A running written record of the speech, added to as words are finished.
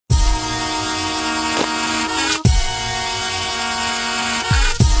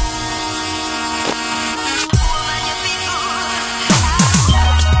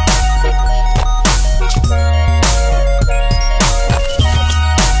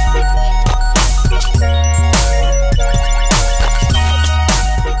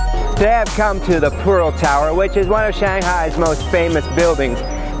Today I've come to the Pearl Tower, which is one of Shanghai's most famous buildings,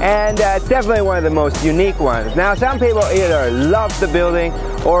 and it's definitely one of the most unique ones. Now, some people either love the building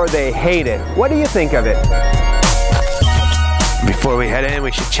or they hate it. What do you think of it? Before we head in,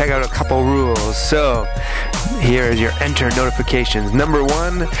 we should check out a couple rules. So, here is your enter notifications. Number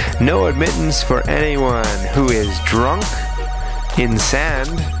 1, no admittance for anyone who is drunk, in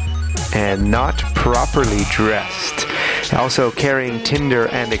sand, and not properly dressed. Also carrying tinder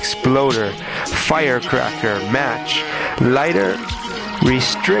and exploder, firecracker, match, lighter,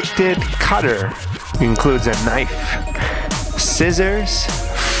 restricted cutter, includes a knife, scissors,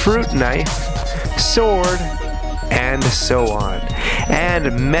 fruit knife, sword, and so on,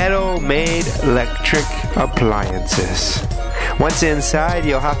 and metal-made electric appliances. Once inside,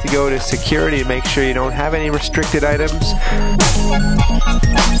 you'll have to go to security to make sure you don't have any restricted items.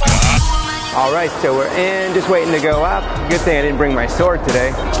 Alright, so we're in, just waiting to go up. Good thing I didn't bring my sword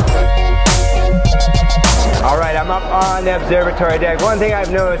today. Alright, I'm up on the observatory deck. One thing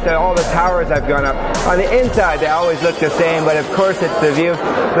I've noticed that all the towers I've gone up, on the inside they always look the same, but of course it's the view.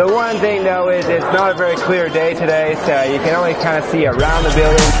 The one thing though is it's not a very clear day today, so you can only kind of see around the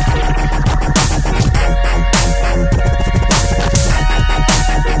building.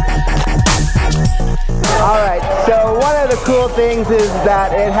 Alright, so one of the cool things is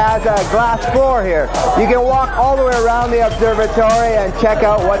that it has a glass floor here. You can walk all the way around the observatory and check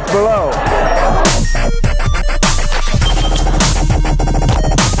out what's below.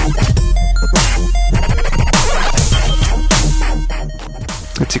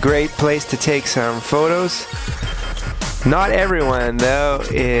 It's a great place to take some photos. Not everyone, though,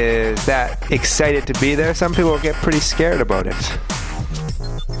 is that excited to be there. Some people get pretty scared about it.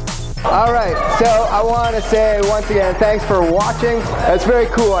 Alright, so I want to say once again, thanks for watching. It's very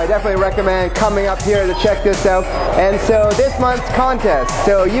cool. I definitely recommend coming up here to check this out. And so this month's contest,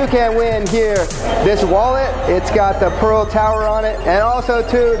 so you can win here this wallet. It's got the Pearl Tower on it, and also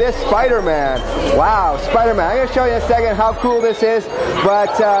too this Spider-Man. Wow, Spider-Man. I'm going to show you in a second how cool this is. But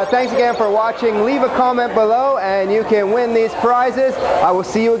thanks again for watching. Leave a comment below and you can win these prizes. I will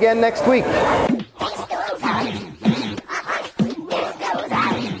see you again next week.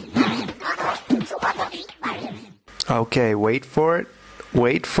 Okay, wait for it,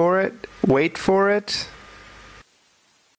 wait for it, wait for it.